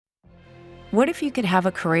What if you could have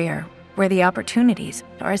a career where the opportunities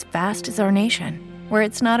are as vast as our nation, where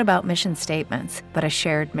it's not about mission statements, but a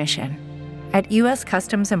shared mission? At U.S.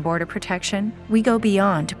 Customs and Border Protection, we go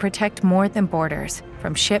beyond to protect more than borders.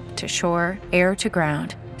 From ship to shore, air to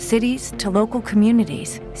ground, cities to local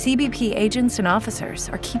communities, CBP agents and officers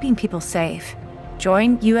are keeping people safe.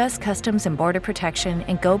 Join U.S. Customs and Border Protection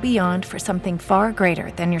and go beyond for something far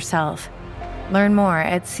greater than yourself. Learn more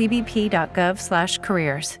at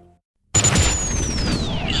cbp.gov/careers.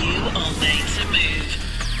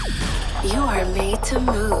 You are made to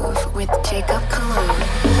move with Jacob Cologne.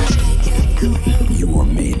 You are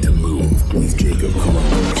made to move with Jacob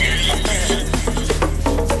Cologne.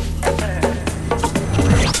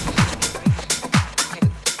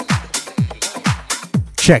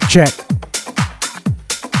 Check, check.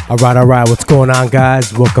 All right. What's going on,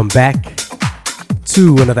 guys? Welcome back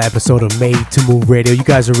to another episode of Made to Move Radio. You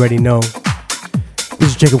guys already know. This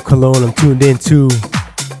is Jacob Cologne. I'm tuned in to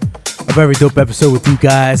a very dope episode with you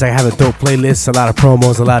guys. I have a dope playlist, a lot of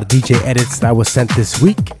promos, a lot of DJ edits that was sent this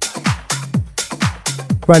week.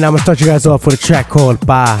 Right now, I'm going to start you guys off with a track called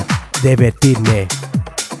Pa Divertirme.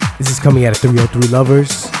 This is coming out of 303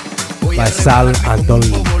 Lovers by Sal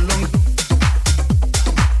Antoni.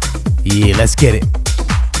 Yeah, let's get it.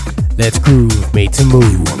 Let's groove. Made to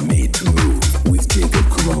move. You are made to move with Jacob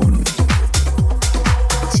Cologne.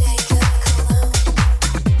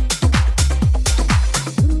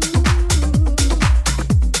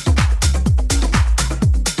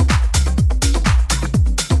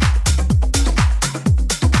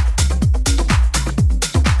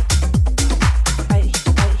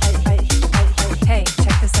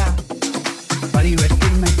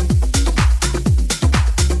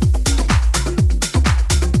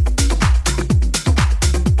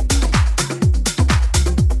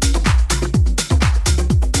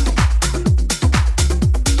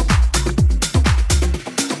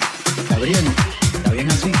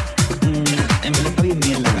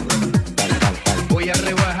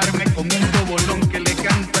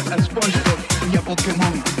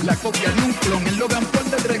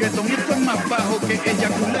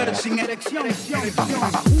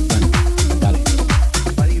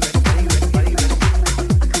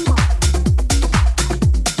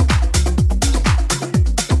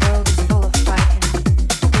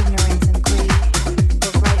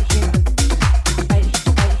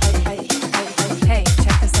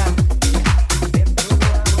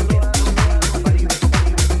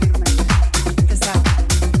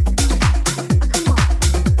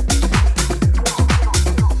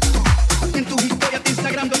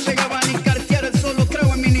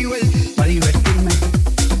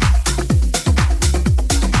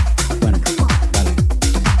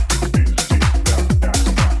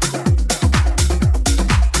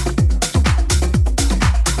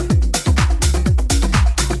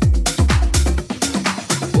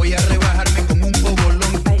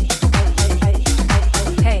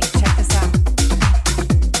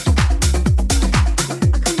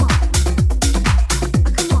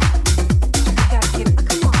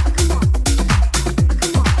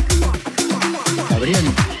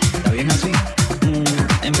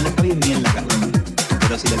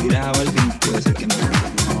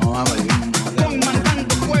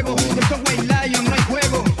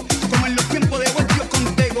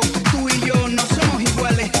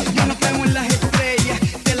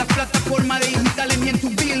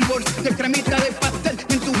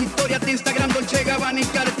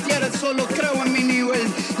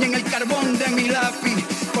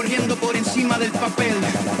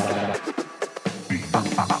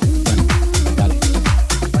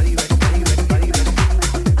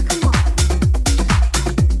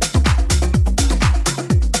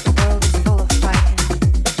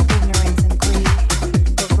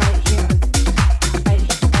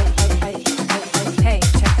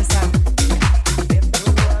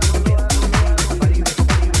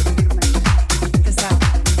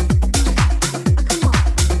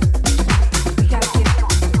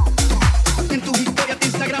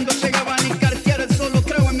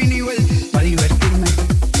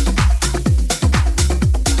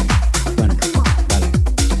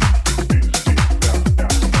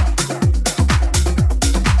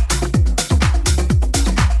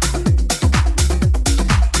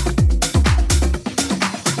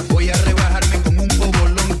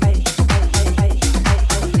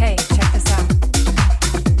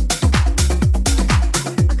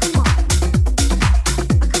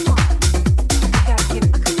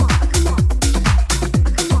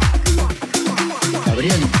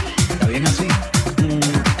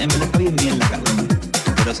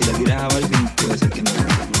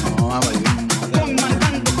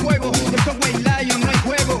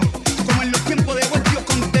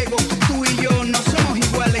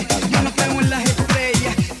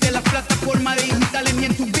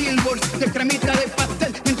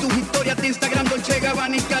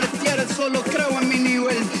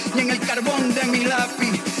 de mi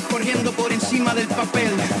lápiz, corriendo por encima del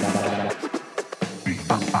papel.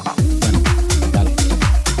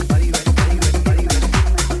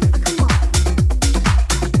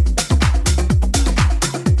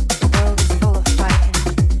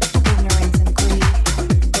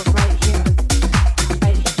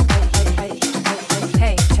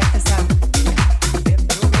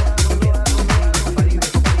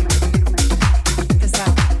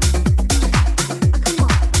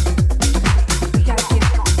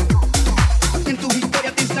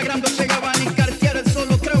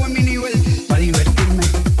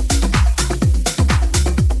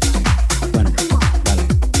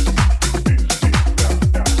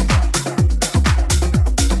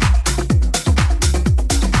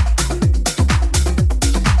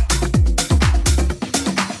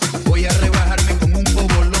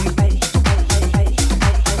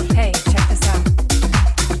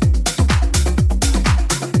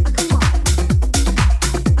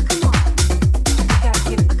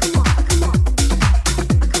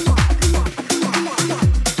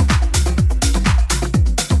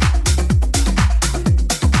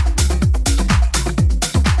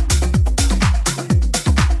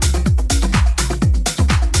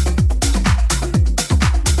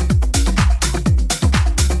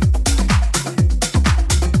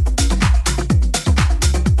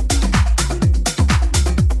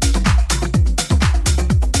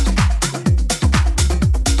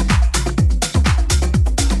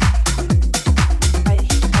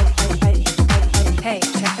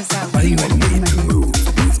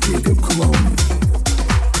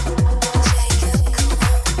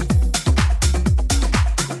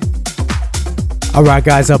 Alright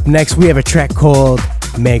guys, up next we have a track called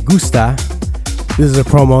Me Gusta. This is a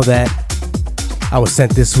promo that I was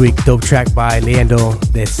sent this week. Dope track by Leandro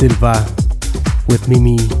de Silva with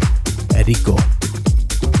Mimi Erico.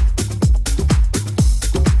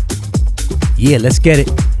 Yeah, let's get it.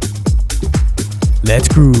 Let's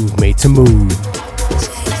groove, made to move.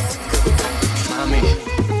 Mami,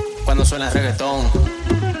 cuando suena el reggaetón,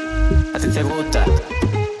 a ti te gusta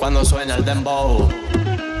cuando suena el dembow.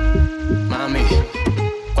 Mami,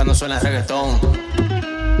 cuando suena el reggaetón,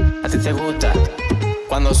 a ti te gusta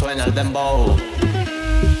cuando suena el dembow.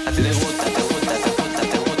 A ti te gusta, te gusta, te gusta,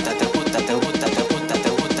 te gusta, te gusta, te gusta, te gusta, te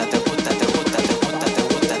gusta, te gusta, te gusta, te gusta,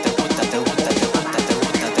 te gusta, te gusta, te gusta, te gusta, te gusta, te gusta,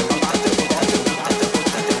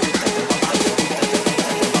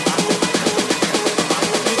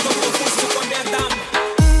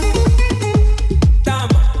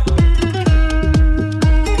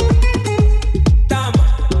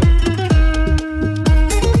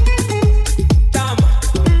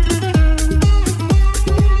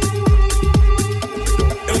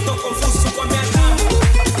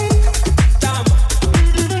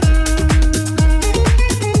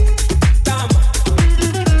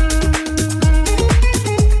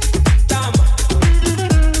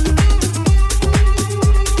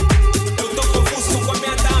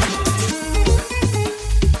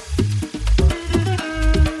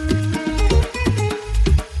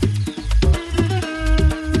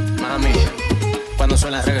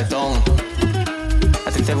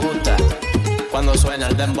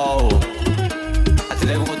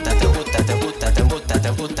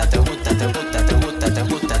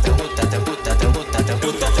 te gusta,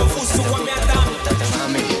 te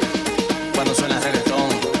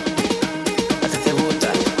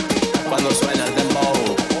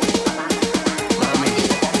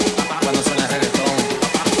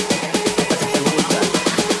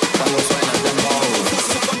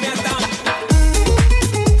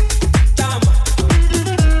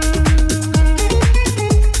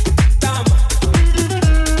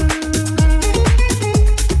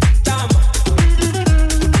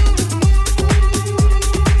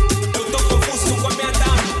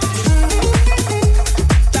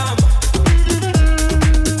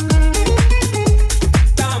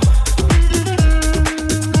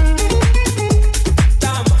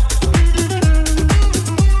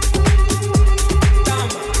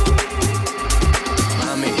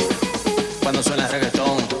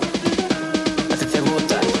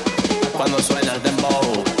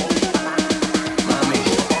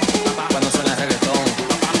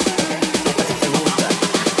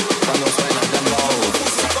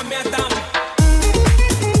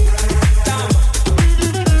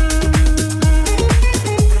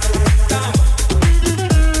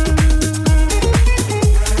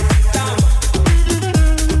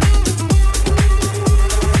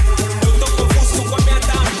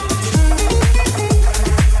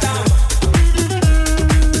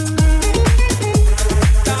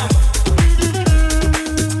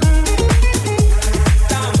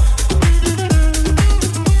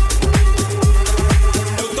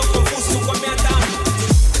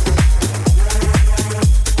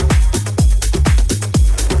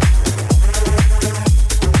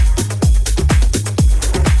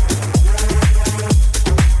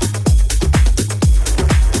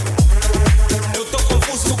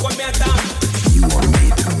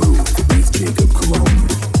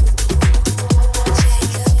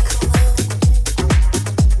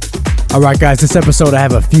Alright guys, this episode I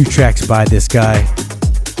have a few tracks by this guy,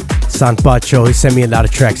 Sanpacho. He sent me a lot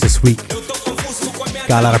of tracks this week.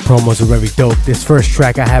 Got a lot of promos, are very dope. This first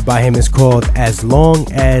track I have by him is called As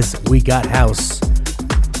Long As We Got House,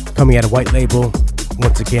 coming out of White Label.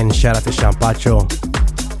 Once again, shout out to Sanpacho.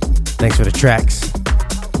 Thanks for the tracks.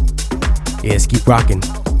 Yes, keep rocking.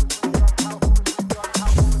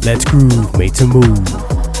 Let's groove, made to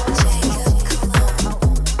move.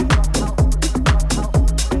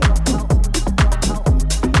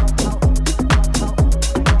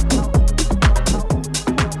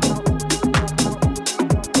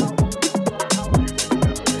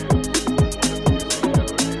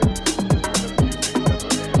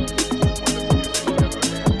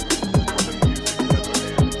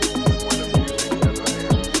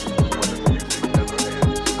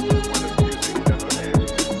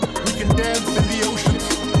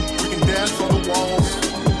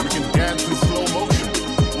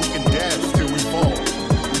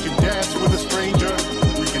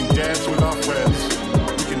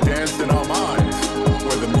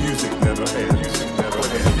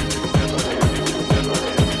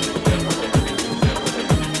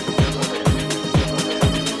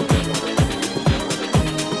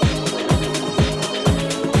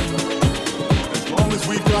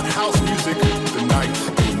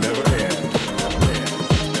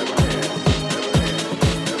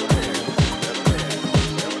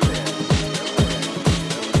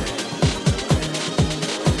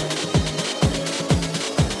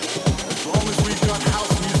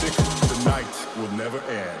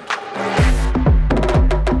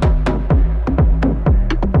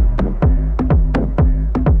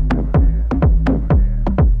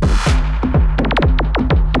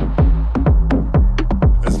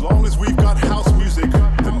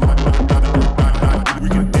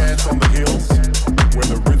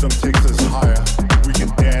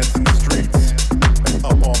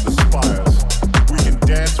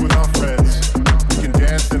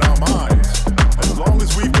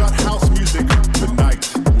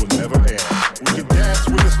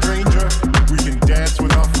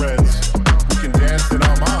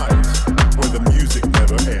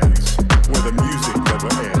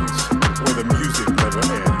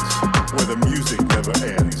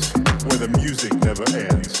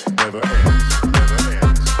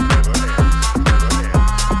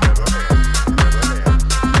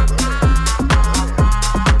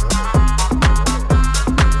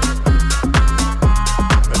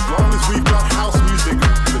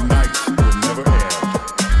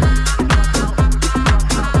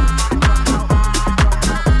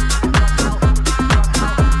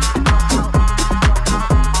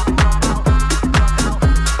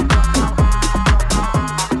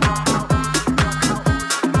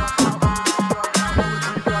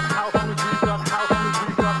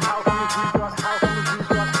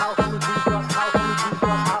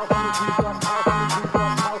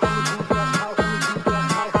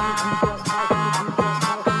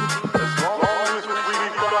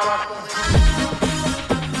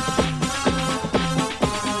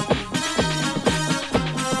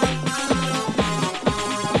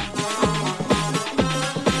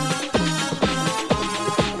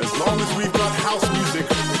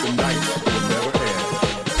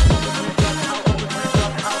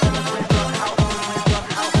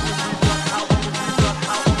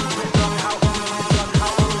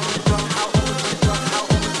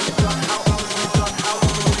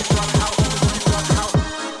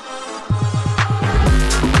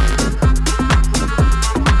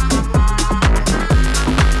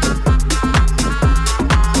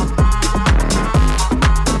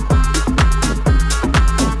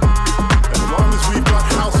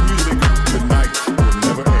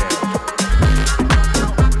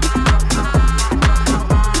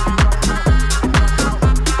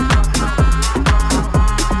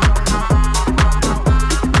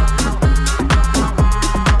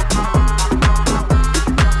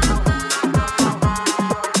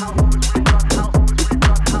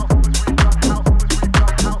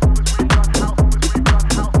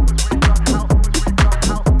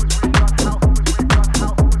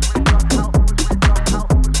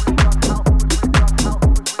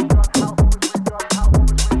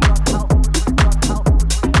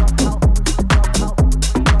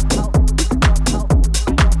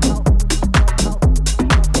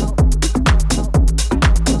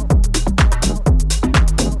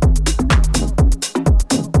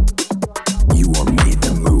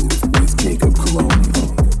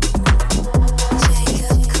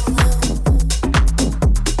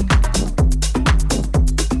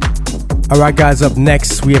 Alright guys, up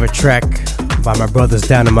next we have a track by my brothers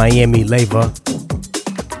down in Miami, Leva.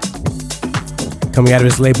 Coming out of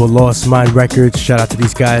his label Lost Mind Records. Shout out to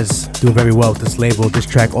these guys, doing very well with this label. This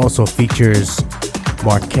track also features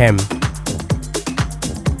Mark Kem.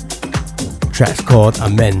 Track's called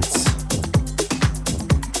Amends.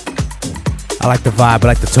 I like the vibe, I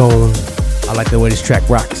like the tone, I like the way this track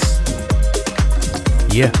rocks.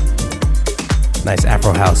 Yeah, nice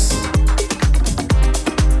Afro house.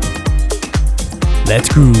 Let's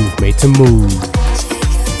groove, made to move.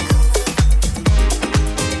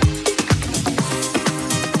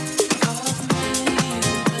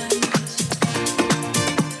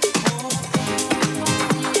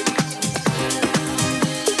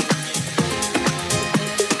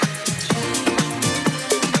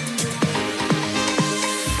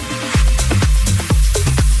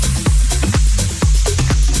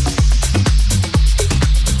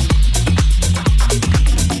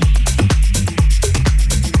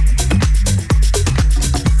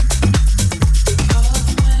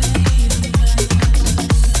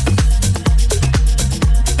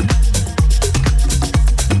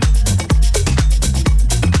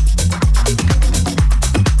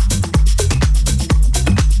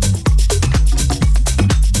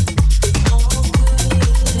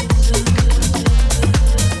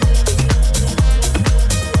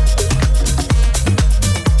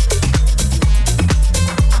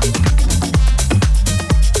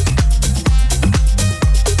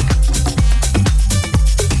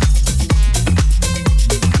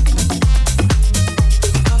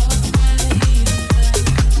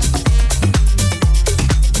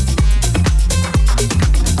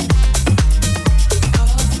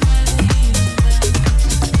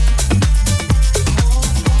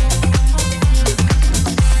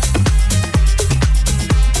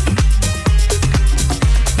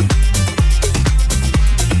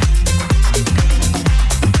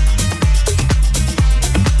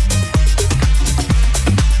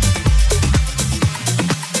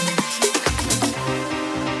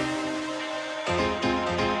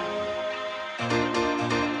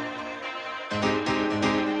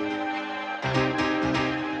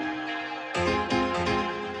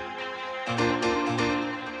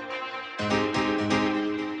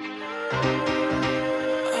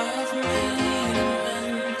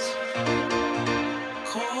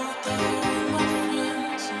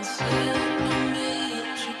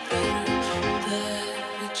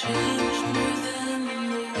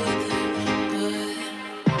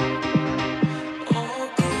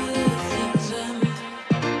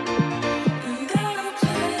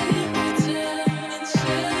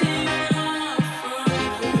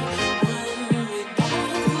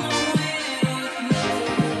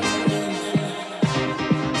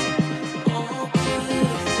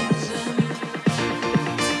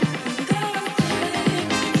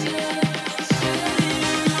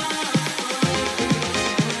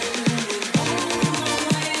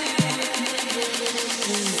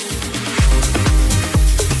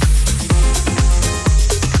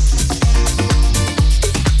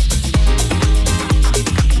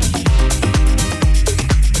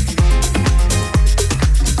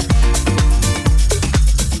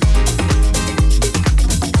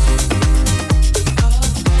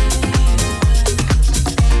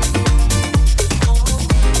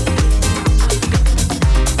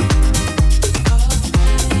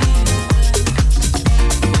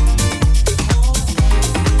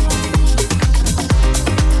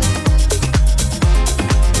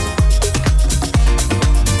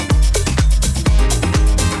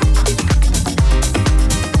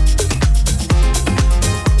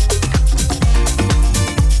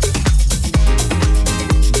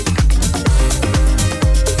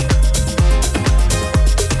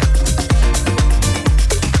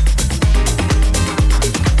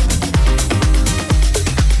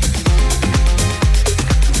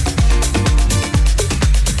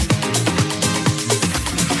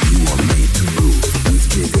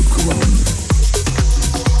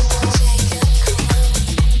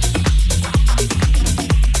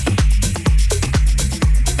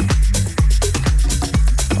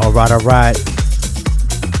 Alright.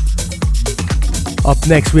 Up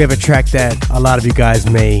next, we have a track that a lot of you guys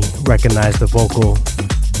may recognize the vocal.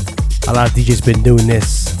 A lot of DJs been doing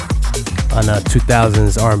this on a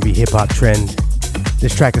 2000s R&B hip hop trend.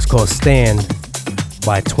 This track is called Stand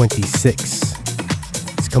by 26.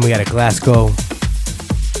 It's coming out of Glasgow.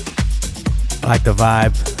 I like the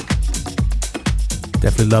vibe.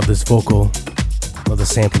 Definitely love this vocal. Love the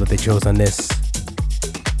sample that they chose on this.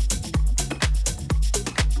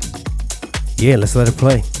 Yeah, let's let it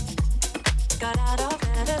play.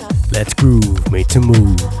 Let's groove, made to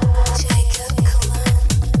move.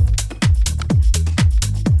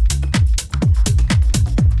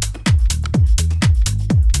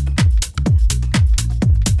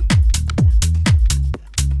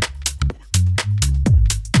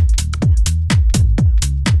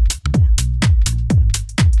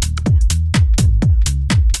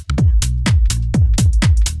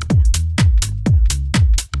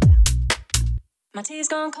 My tea's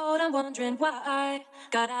gone cold, I'm wondering why I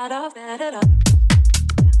got out of bed at all.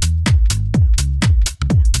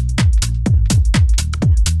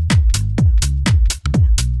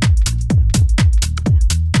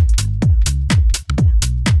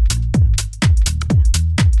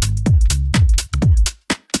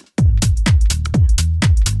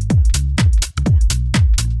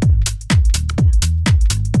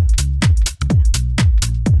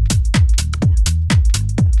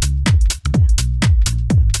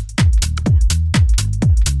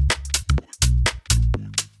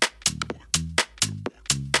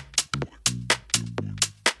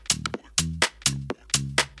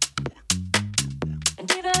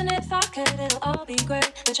 It'll all be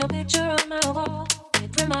great, but your picture on my wall,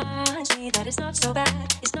 it reminds me that it's not so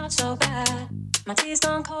bad, it's not so bad. My tea's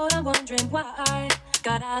gone cold, I'm wondering why I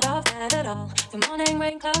got out of bed at all. The morning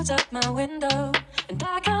rain clouds up my window, and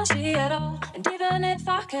I can't see at all. And even if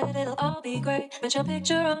I could, it'll all be great, but your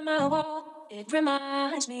picture on my wall, it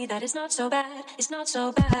reminds me that it's not so bad, it's not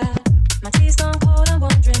so bad. My tea's gone cold, I'm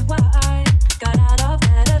wondering why I got out of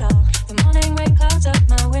bed at all. The morning rain clouds up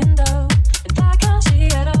my window, and I can't see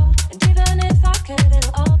at all. And even if I could,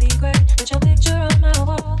 it'll all be great, but your picture on my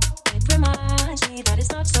wall, it reminds me that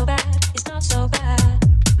it's not so bad, it's not so bad.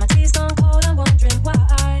 My tea's gone cold, I'm wondering why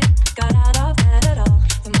I got out of bed at all.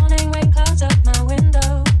 The morning rain clouds up my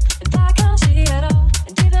window, and I can't see at all.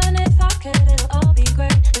 And even if I could, it'll all be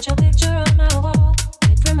great, but your picture on my wall,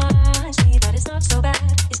 it reminds me that it's not so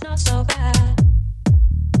bad, it's not so bad.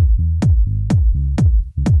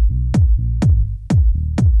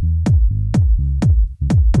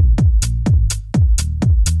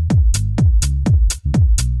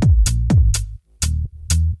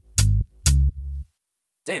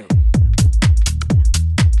 Damn.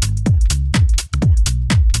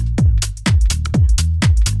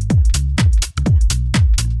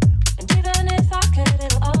 And even if I could,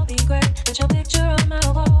 it'll all be great, but your picture on my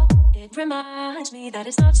wall, it reminds me that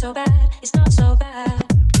it's not so bad, it's not so bad.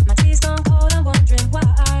 My tea's gone cold, I'm wondering why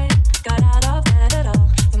I got out of bed at all.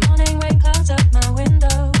 The morning rain clouds up my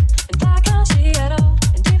window, and I can't see at all.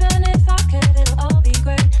 And even if I could, it'll all be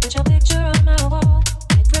great, but your picture on my wall,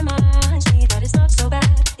 it reminds me that it's not so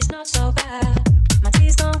bad, it's not so bad. My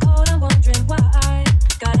tea's gone cold, I'm wondering why I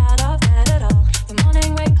got out of bed at all. The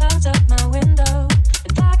morning rain clouds up my window,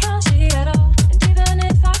 and I can't see at all. And even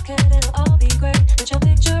if I could, it'll all be great, but your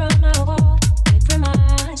picture on my wall, it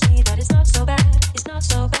reminds me that it's not so bad, it's not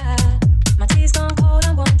so bad. My tea's gone cold,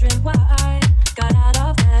 I'm wondering why I got out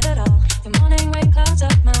of bed at all. The morning rain clouds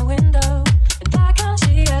up my window, and I can't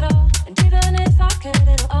see at all. And even if I could,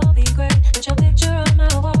 it'll all be great, but your picture on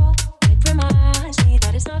my wall, it reminds me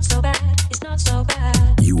that it's not so bad, it's not so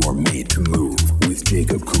bad. You are made to move with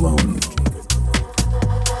Jacob Cologne.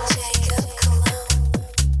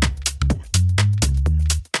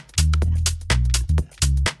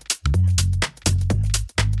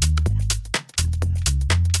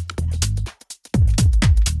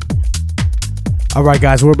 All right,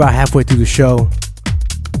 guys, we're about halfway through the show.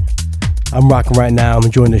 I'm rocking right now. I'm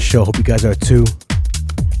enjoying the show. Hope you guys are too.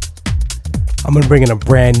 I'm gonna bring in a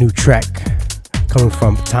brand new track coming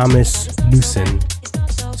from Thomas Newson.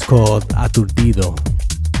 It's called Aturdido.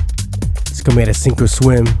 It's coming out of Sink or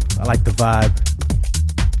Swim. I like the vibe.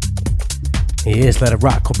 It is Let It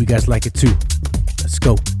Rock. Hope you guys like it too. Let's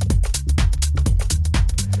go.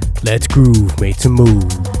 Let's groove, made to move.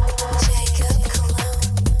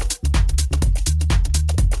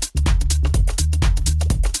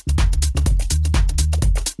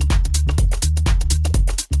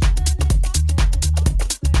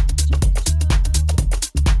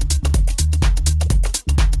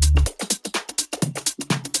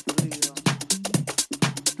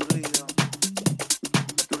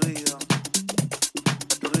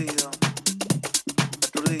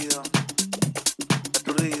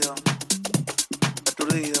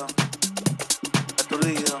 Aturdido.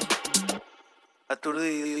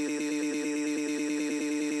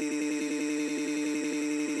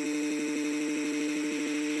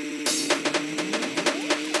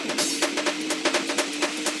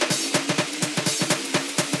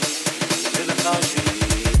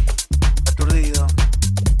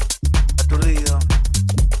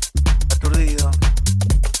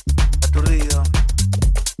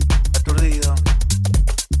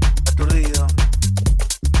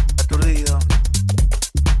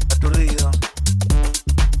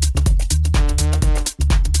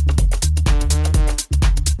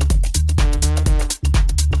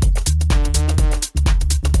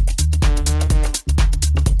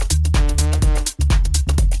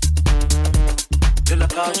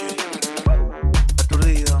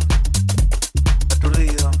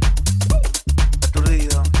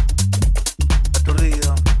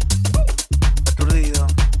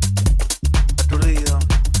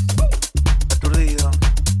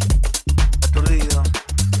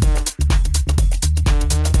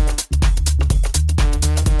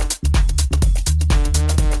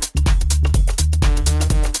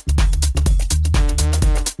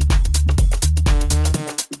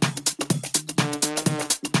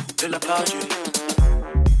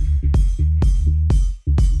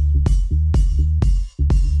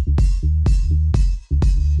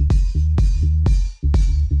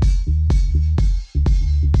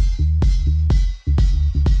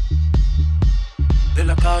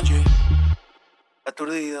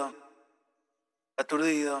 aturdido,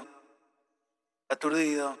 aturdido,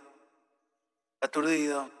 aturdido,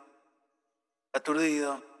 aturdido,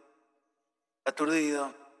 aturdido,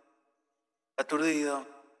 aturdido, aturdido,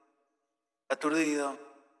 aturdido,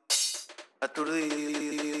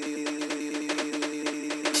 aturdido.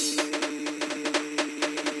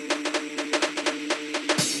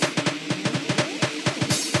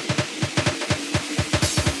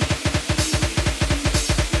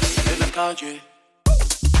 Calle.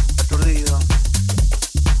 Aturdido,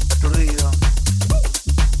 aturdido,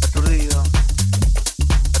 aturdido,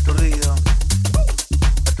 aturdido,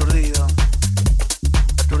 aturdido,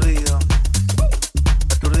 aturdido,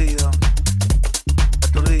 aturdido, aturdido,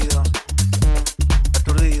 aturdido,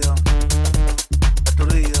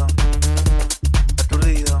 aturdido,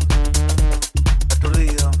 aturdido,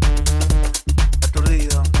 aturdido,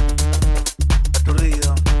 aturdido,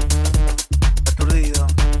 aturdido, aturdido.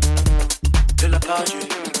 De la calle,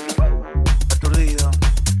 aturdido,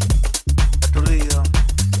 aturdido,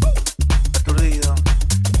 aturdido,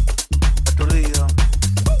 aturdido, aturdido,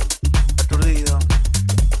 aturdido,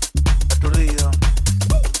 aturdido,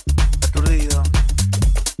 aturdido,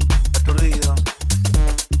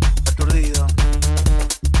 aturdido,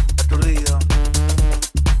 aturdido,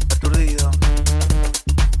 aturdido,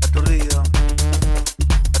 aturdido,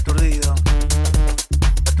 aturdido,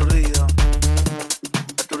 aturdido,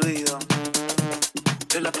 aturdido.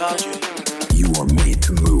 De la calle. You are made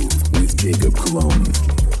to move with Jacob Cologne.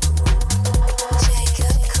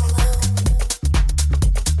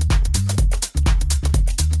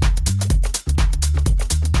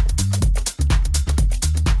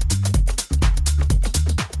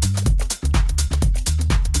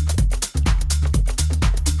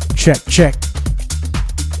 Check, check.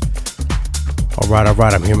 All right,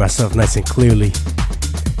 I'm hearing myself nice and clearly.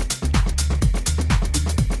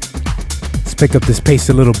 Pick up this pace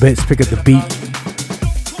a little bit, let's pick up the beat.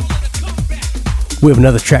 We have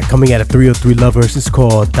another track coming out of 303 Lovers. It's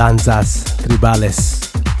called Danzas Tribales.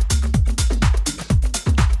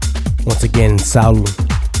 Once again, Saul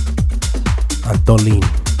Antolin.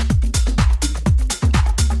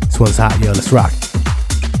 This one's hot, yo, let's rock.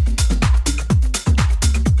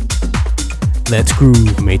 Let's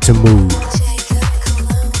groove, made to move.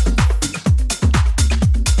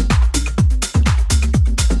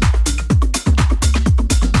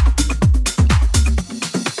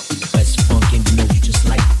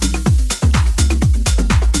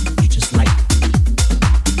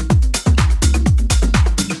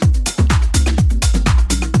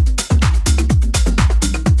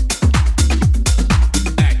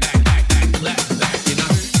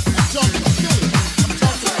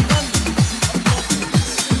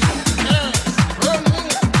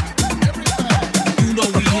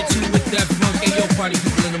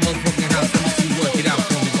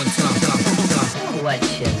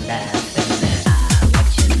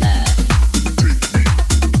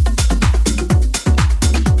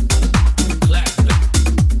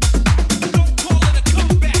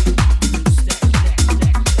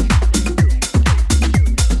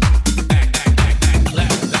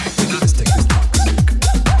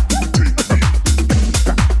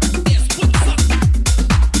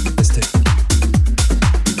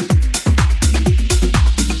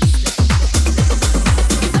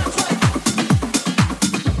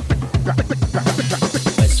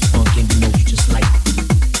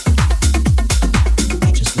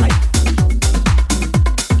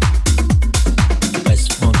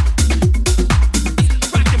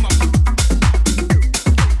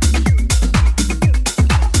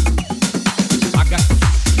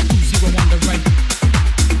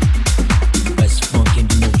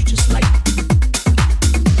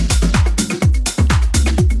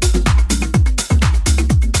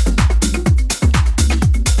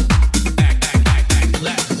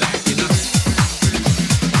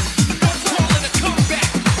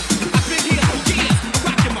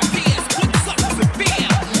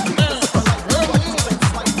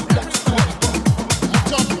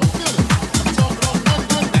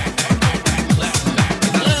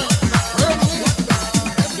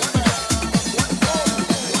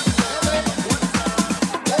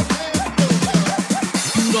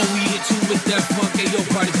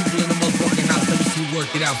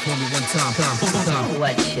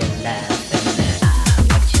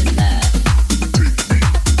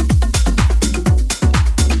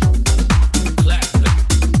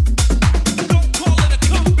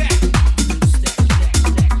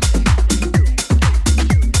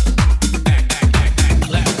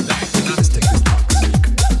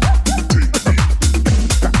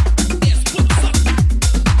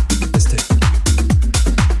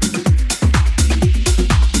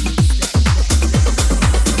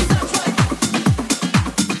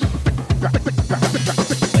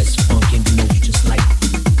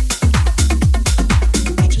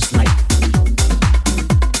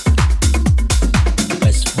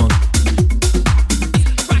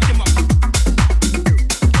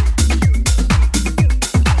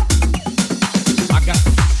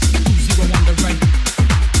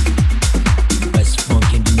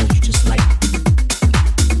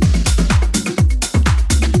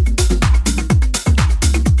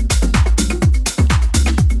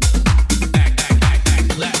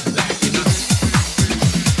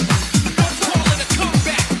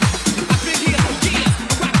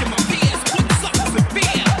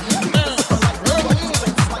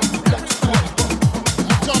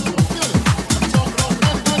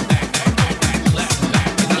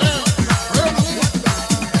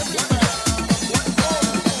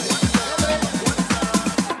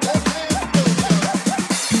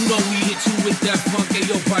 with that funk. Hey,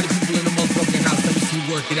 yo, party people in the motherfucking house. Let me see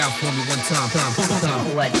you work it out for me one time.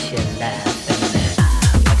 What you laughing at?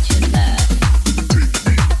 What you laughing?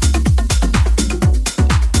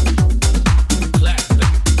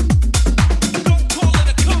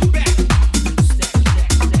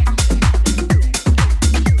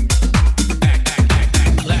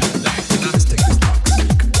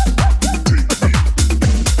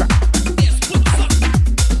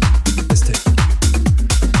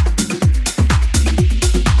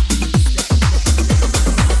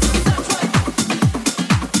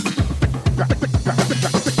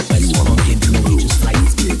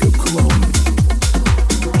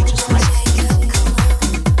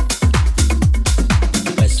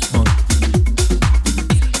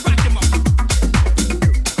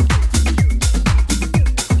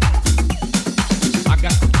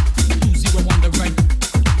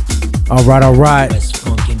 All right.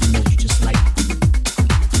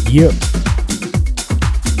 Yep.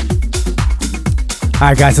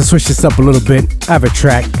 Alright guys, let's switch this up a little bit. I have a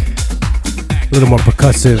track, a little more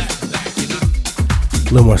percussive,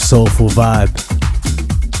 a little more soulful vibe.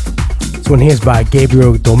 This one here is by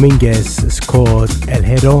Gabriel Dominguez. It's called El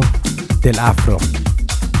Hero del Afro.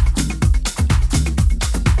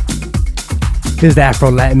 Here's the Afro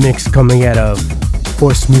Latin mix coming out of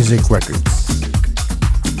Horse Music Records.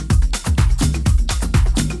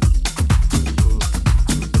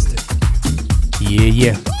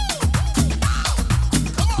 Yeah.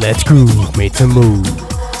 Let's groove, made to move.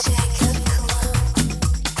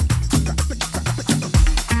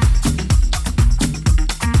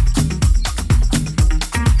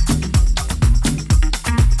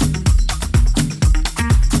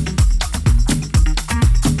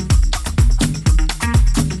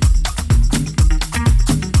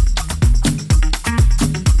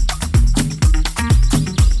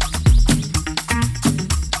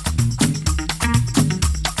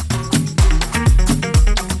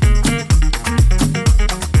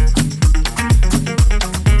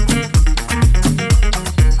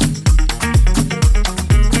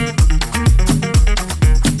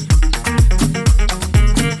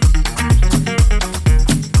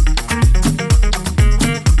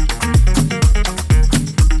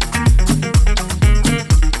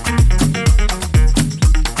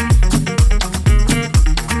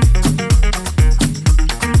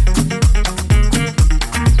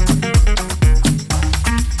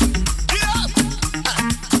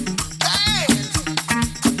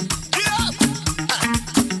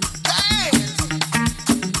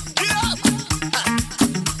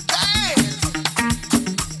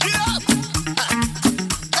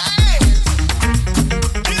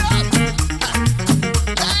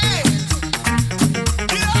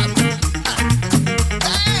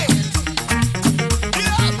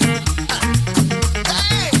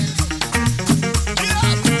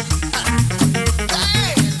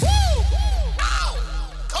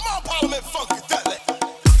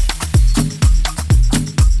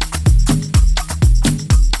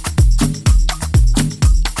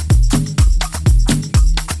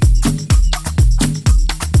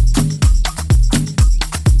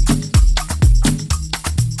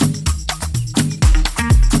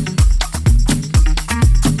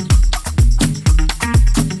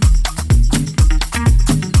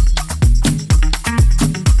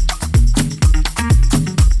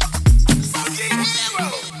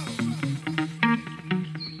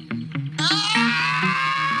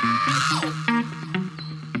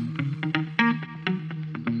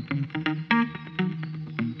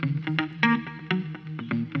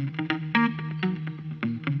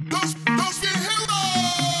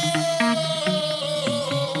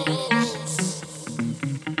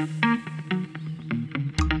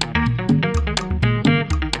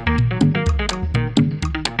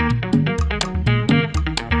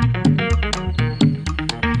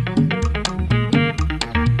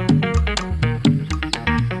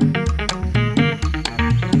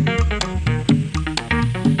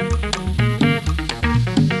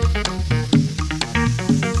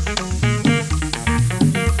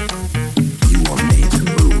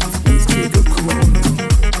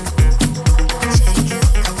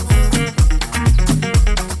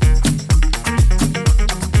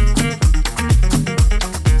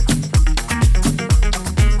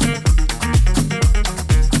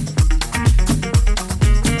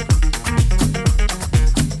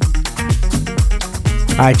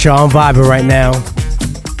 Alright, y'all, I'm vibing right now.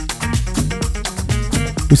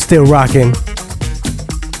 We're still rocking.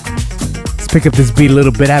 Let's pick up this beat a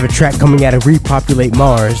little bit. I have a track coming out of Repopulate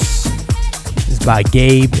Mars. It's by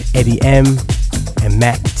Gabe, Eddie M, and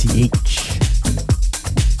Mac TH.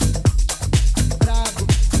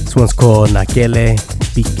 This one's called Nakele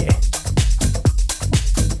Pique.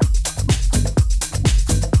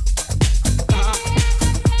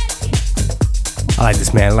 I like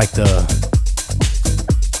this, man. I like the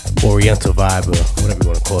Oriental vibe, or whatever you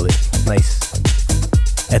want to call it. Nice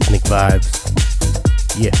ethnic vibes.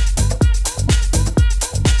 Yeah.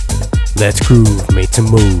 Let's groove, made to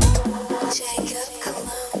move.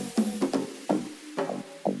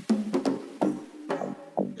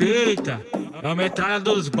 Eita, é a metralha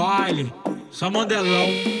dos bailes, só mandelão.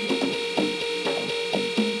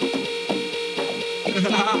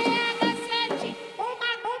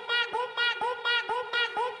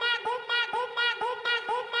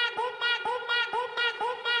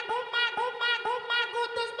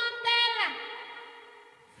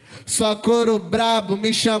 Só couro brabo,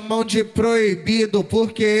 me chamam de proibido,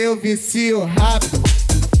 porque eu vicio rápido.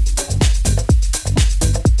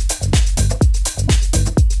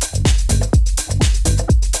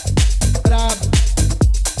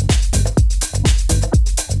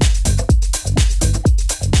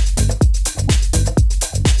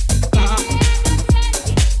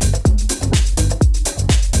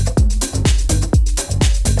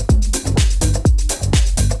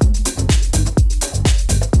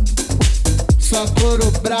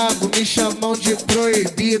 Me chamam de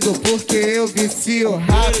proibido, porque eu vicio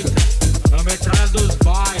rápido. É a metralha dos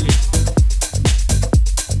bailes.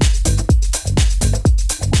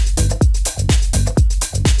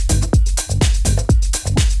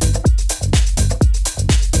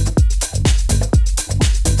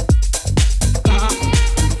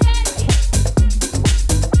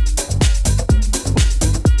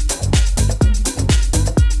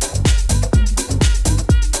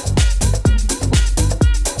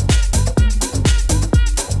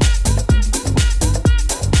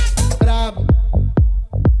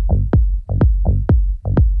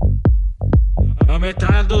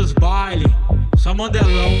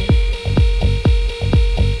 Mandelão.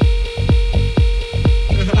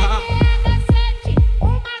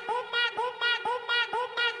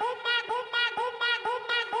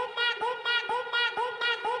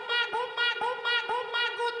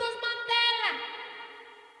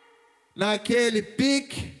 Naquele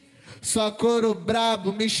pique, só couro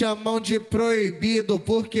brabo, me chamam de proibido,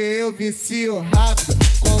 porque eu vicio rápido.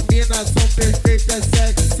 Combinação perfeita,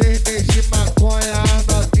 sexo, cerveja e maconha.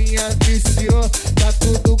 A novinha viciou, tá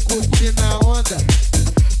tudo curtindo a onda.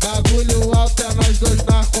 Bagulho alto é nós dois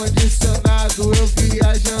no ar-condicionado. Eu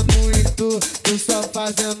viajando em tu só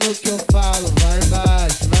fazendo o que eu falo. Vai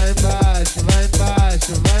embaixo, vai embaixo, vai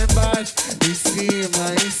embaixo, vai embaixo. Em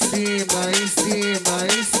cima, em cima, em cima,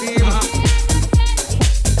 em cima.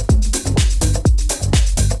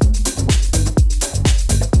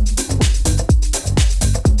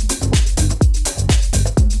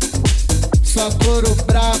 Só couro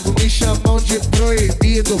brabo, me chamam de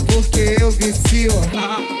proibido, porque eu vicio.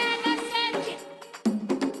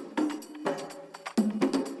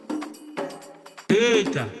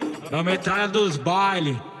 Eita, é a metralha dos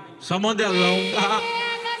bailes, só mandelão.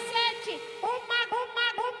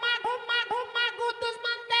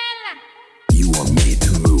 You are made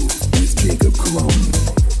to move with Jacob Cologne.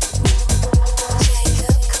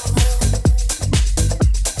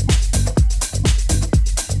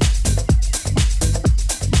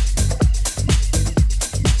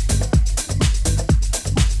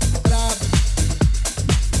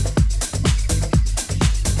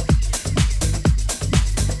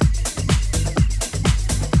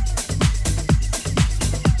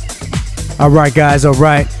 Alright guys,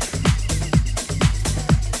 alright.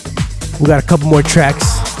 We got a couple more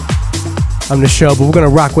tracks on the show, but we're gonna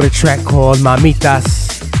rock with a track called Mamitas.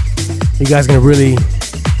 You guys gonna really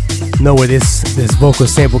know where this vocal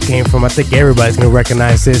sample came from. I think everybody's gonna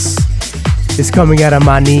recognize this. It's coming out of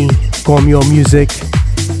Mani, Comio Music.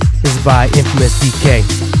 This is by Infamous DK.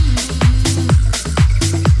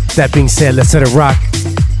 That being said, let's let it rock.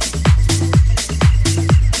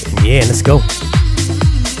 Yeah, let's go.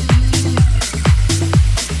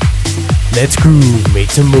 Let's groove, made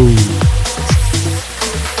to move.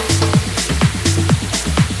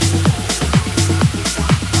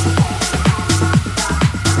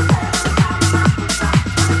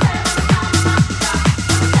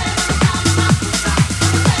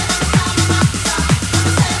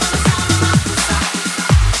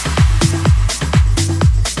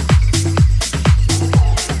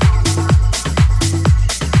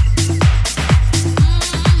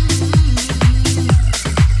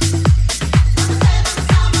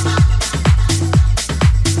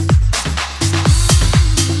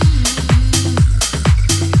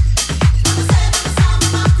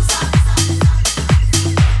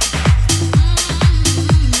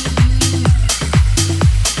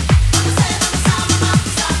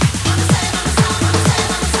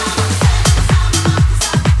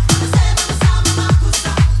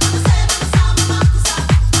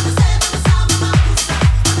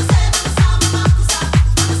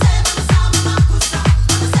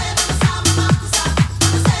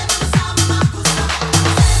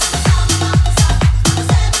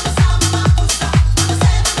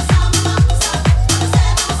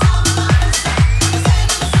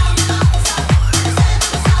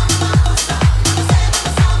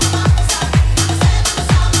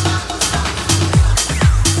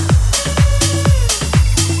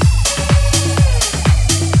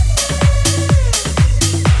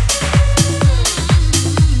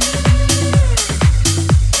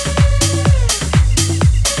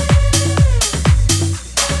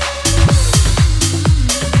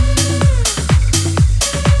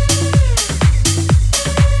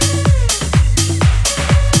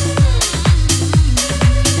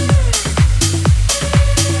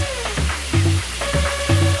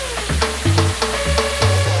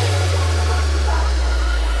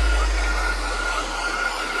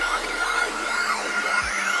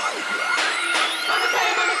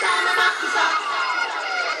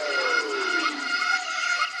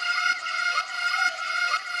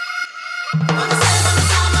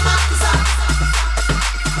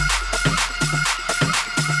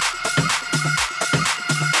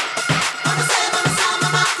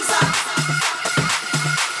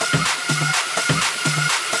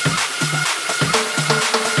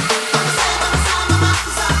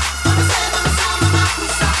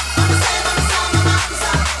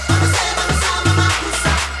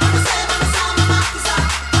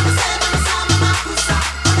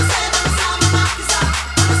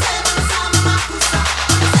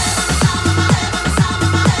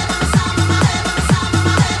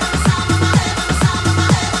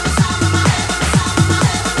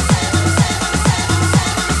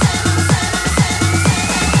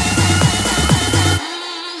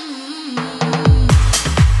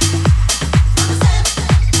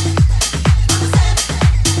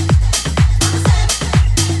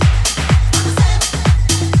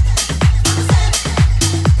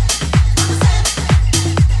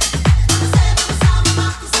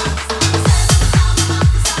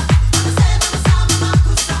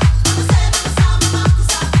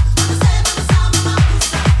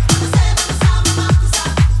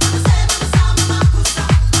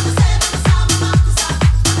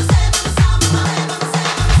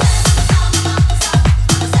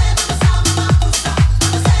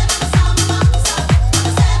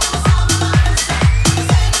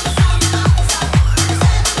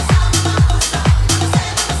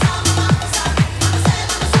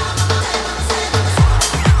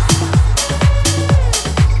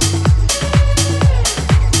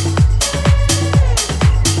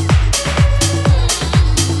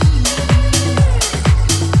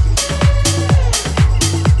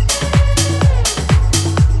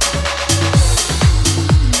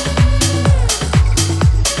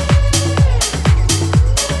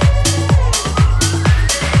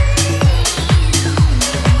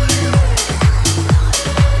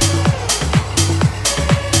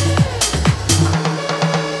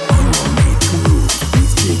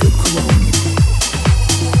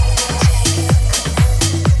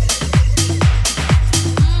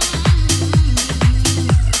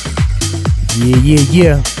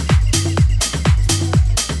 Yeah.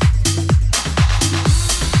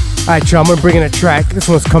 Alright, y'all, I'm gonna bring in a track. This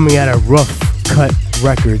one's coming out of Rough Cut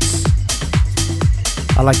Records.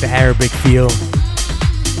 I like the Arabic feel.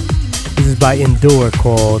 This is by Indoor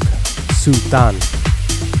called Sultan.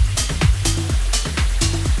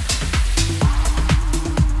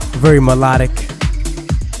 Very melodic.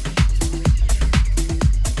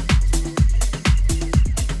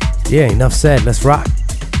 Yeah, enough said. Let's rock.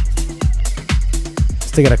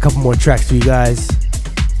 Still got a couple more tracks for you guys.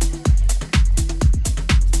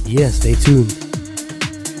 Yeah, stay tuned.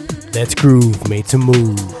 Let's groove, made to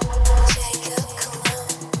move.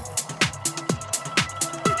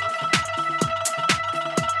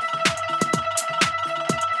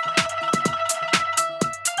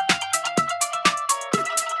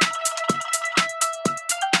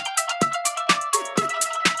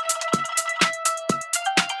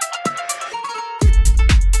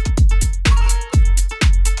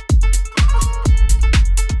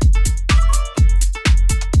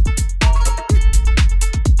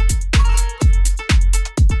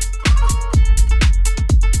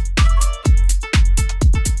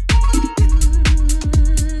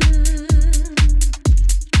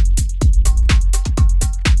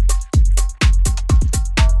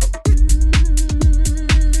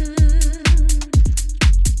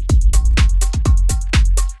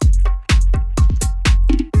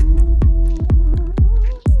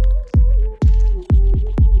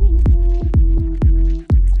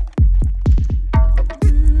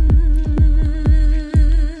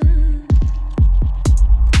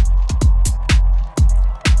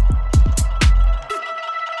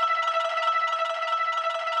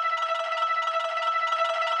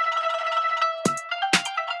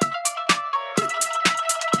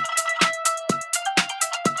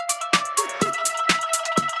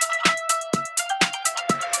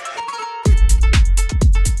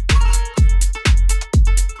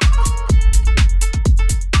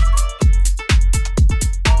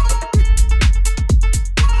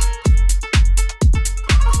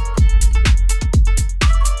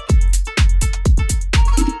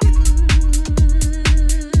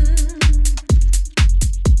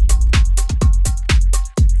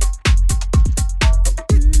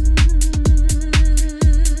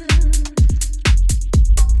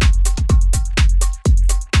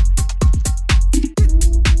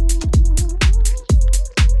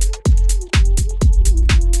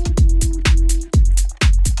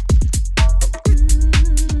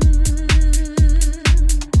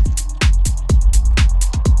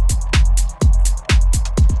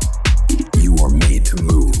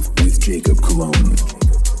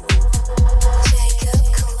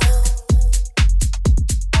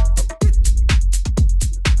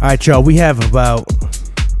 Alright, y'all, we have about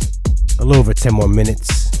a little over 10 more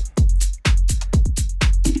minutes.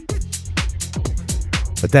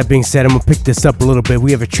 But that being said, I'm gonna pick this up a little bit.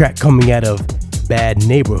 We have a track coming out of Bad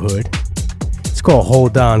Neighborhood. It's called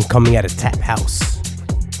Hold On, coming out of Tap House.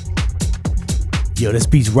 Yo, this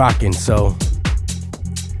beat's rocking, so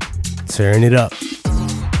turn it up.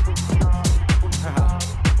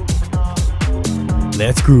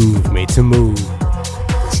 Let's groove, made to move.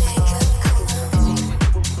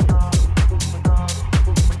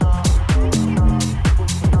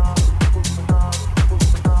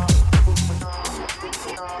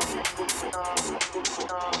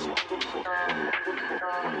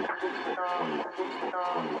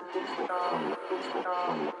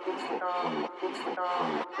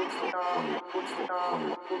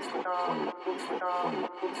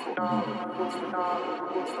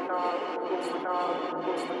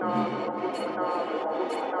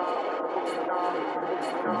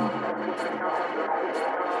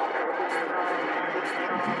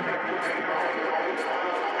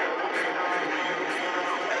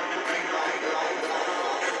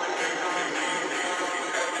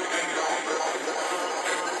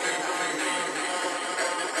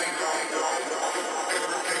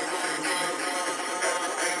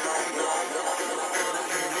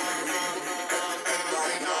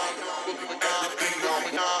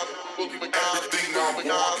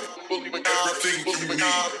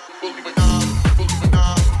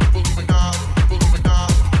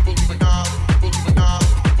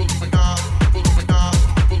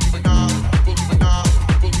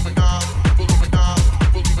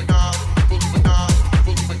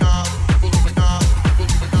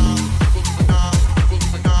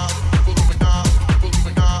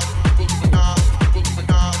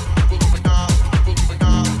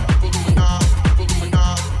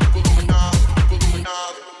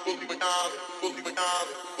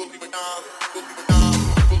 We'll be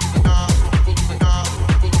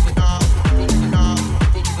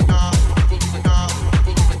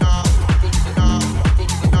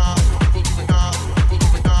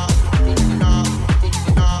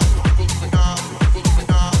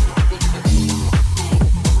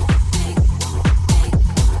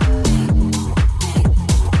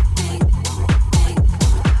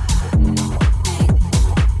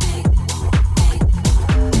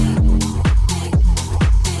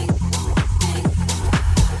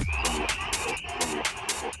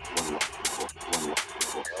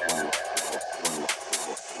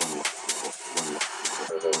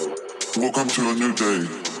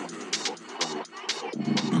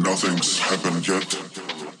Nothing's happened yet.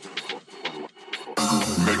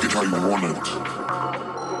 Make it how you want it,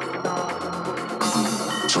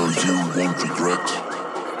 so you won't regret.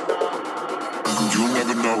 You'll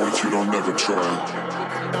never know if you don't ever try.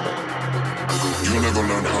 You'll never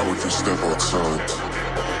learn how if you step outside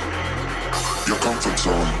your comfort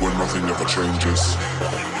zone where nothing ever changes.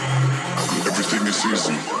 Everything is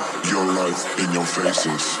easy, your life in your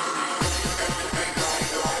faces.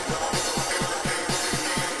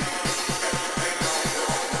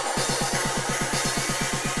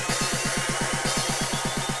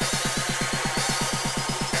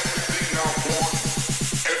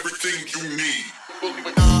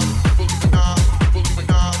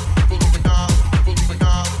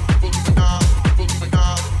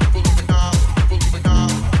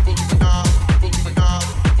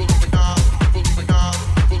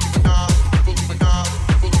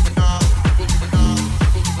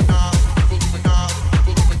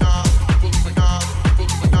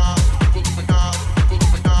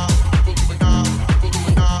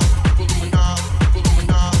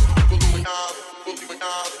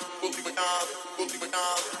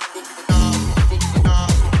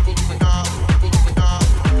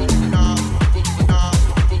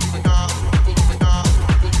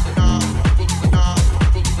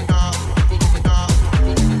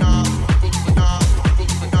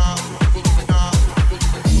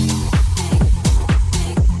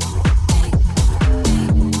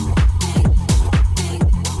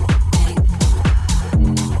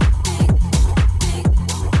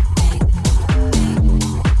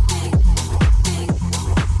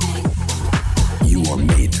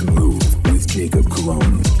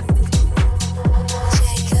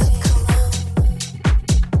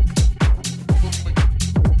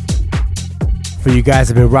 You guys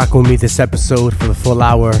have been rocking with me this episode for the full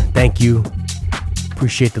hour. Thank you.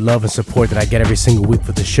 Appreciate the love and support that I get every single week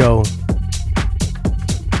for the show.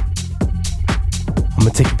 I'm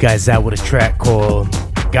gonna take you guys out with a track called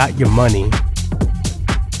Got Your Money.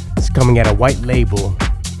 It's coming at a white label,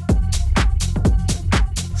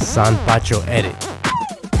 San Pacho Edit.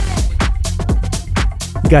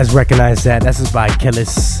 You guys recognize that? This is by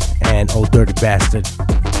Kellis and Old Dirty Bastard.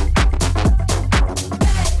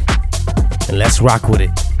 And let's rock with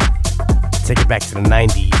it. Take it back to the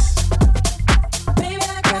 90s.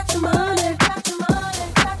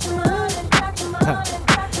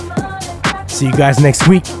 See you guys next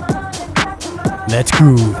week. Let's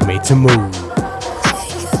groove, made to move.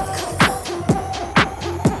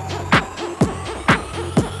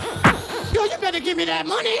 Yo, you better give me that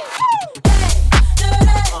money.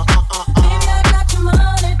 Baby, I got your money.